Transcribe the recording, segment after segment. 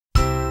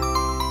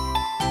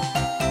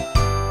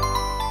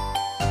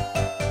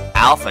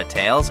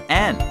AlphaTales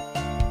N.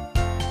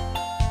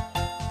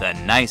 The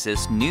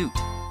Nicest Newt.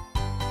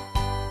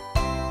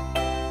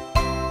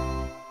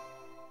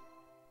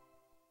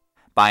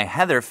 By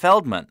Heather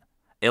Feldman,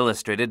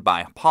 illustrated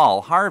by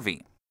Paul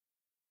Harvey.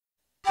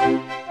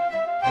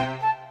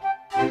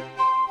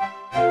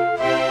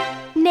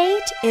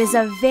 Nate is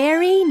a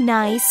very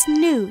nice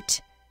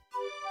newt.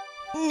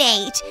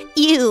 Nate,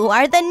 you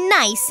are the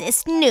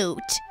nicest newt.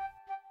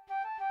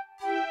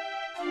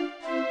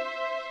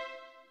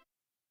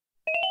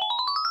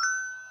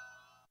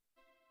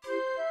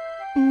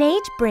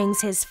 Nate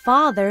brings his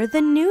father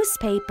the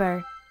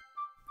newspaper.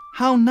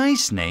 How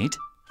nice, Nate.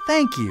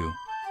 Thank you.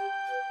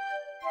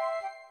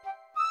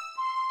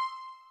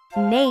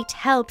 Nate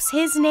helps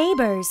his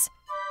neighbors.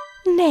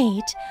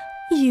 Nate,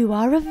 you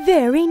are a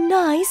very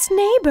nice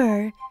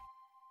neighbor.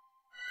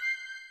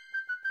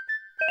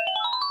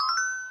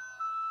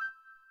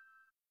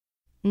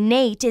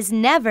 Nate is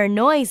never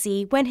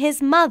noisy when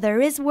his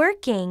mother is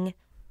working.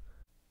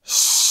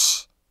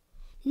 Shh!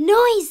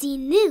 Noisy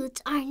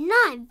newts are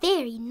not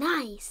very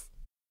nice.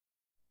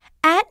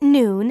 At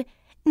noon,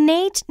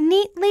 Nate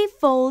neatly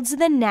folds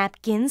the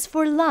napkins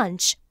for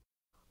lunch.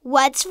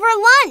 What's for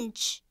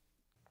lunch?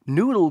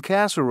 Noodle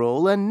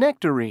casserole and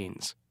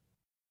nectarines.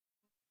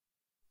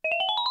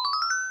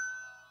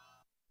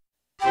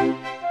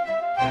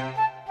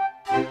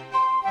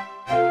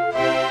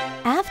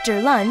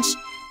 After lunch,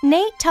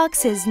 Nate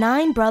tucks his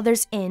 9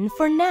 brothers in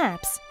for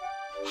naps.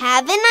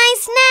 Have a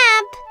nice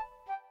nap.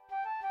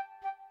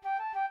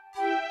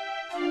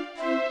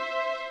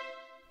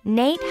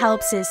 Nate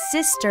helps his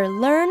sister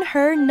learn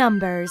her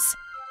numbers.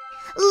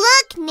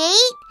 Look, Nate,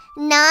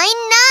 9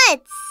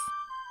 nuts.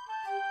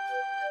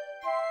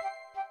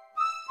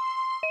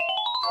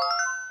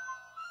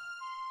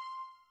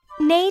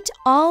 Nate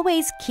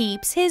always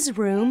keeps his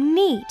room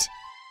neat.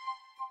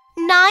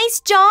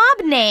 Nice job,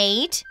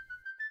 Nate.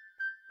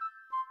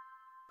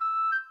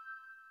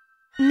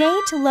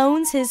 Nate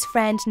loans his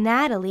friend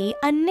Natalie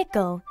a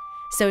nickel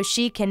so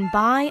she can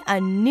buy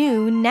a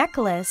new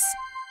necklace.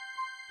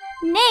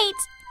 Nate,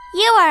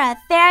 you are a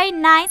very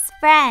nice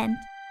friend.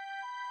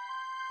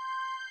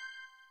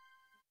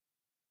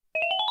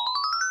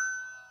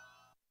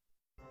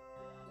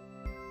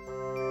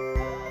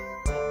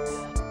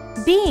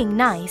 Being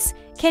nice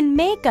can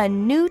make a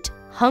newt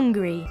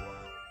hungry.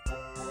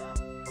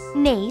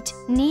 Nate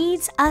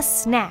needs a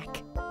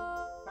snack.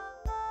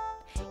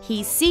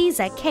 He sees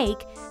a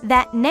cake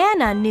that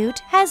Nana Newt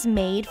has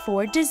made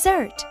for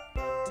dessert.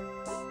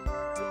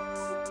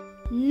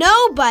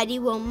 Nobody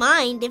will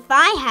mind if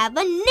I have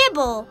a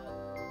nibble.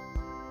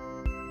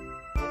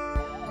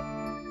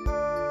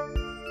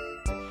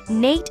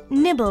 Nate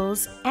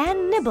nibbles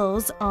and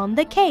nibbles on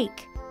the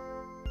cake.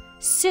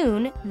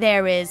 Soon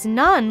there is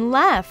none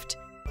left.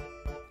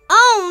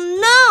 Oh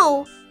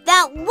no!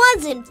 That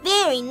wasn't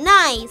very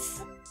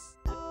nice.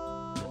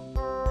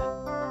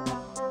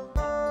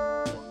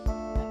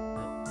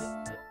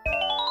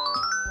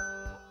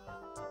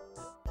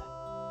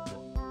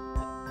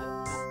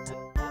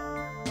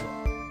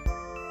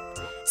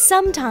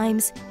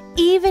 Sometimes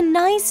even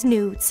nice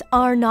newts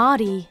are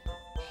naughty.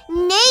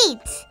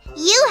 Nate,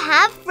 you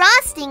have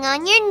frosting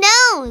on your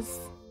nose.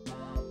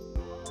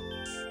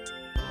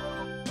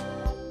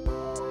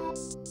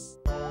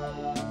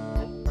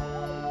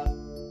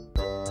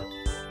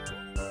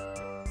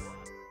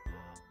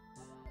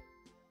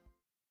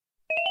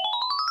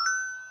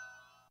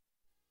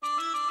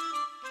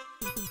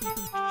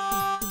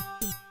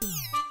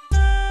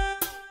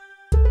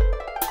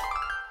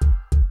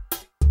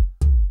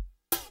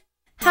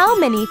 How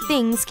many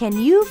things can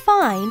you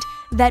find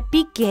that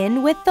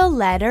begin with the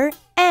letter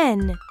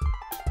N?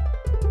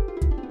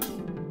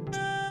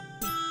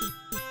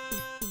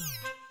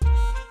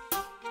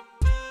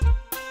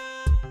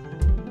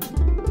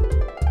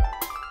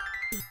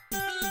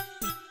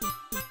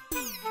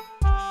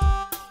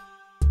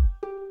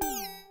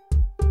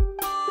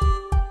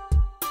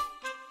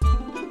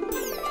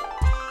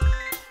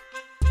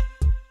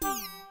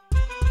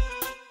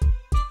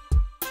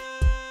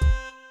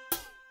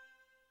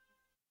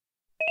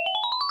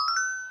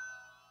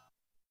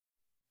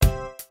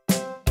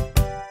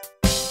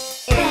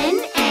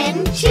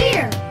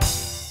 Cheer!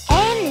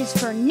 N is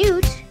for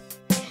newt,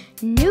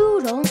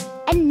 noodle,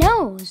 and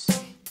nose.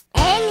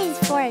 N is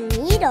for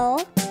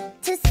needle,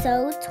 to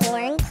sew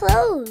torn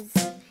clothes.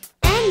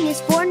 N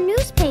is for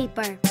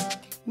newspaper,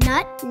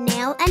 nut,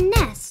 nail, and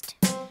nest.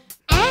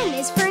 N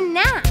is for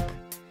nap,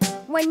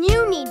 when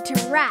you need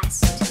to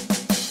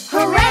rest.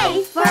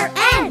 Hooray for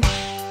N!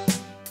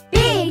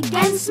 Big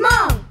and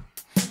small,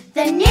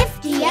 the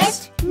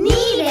niftiest,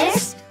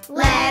 neatest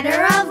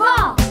letter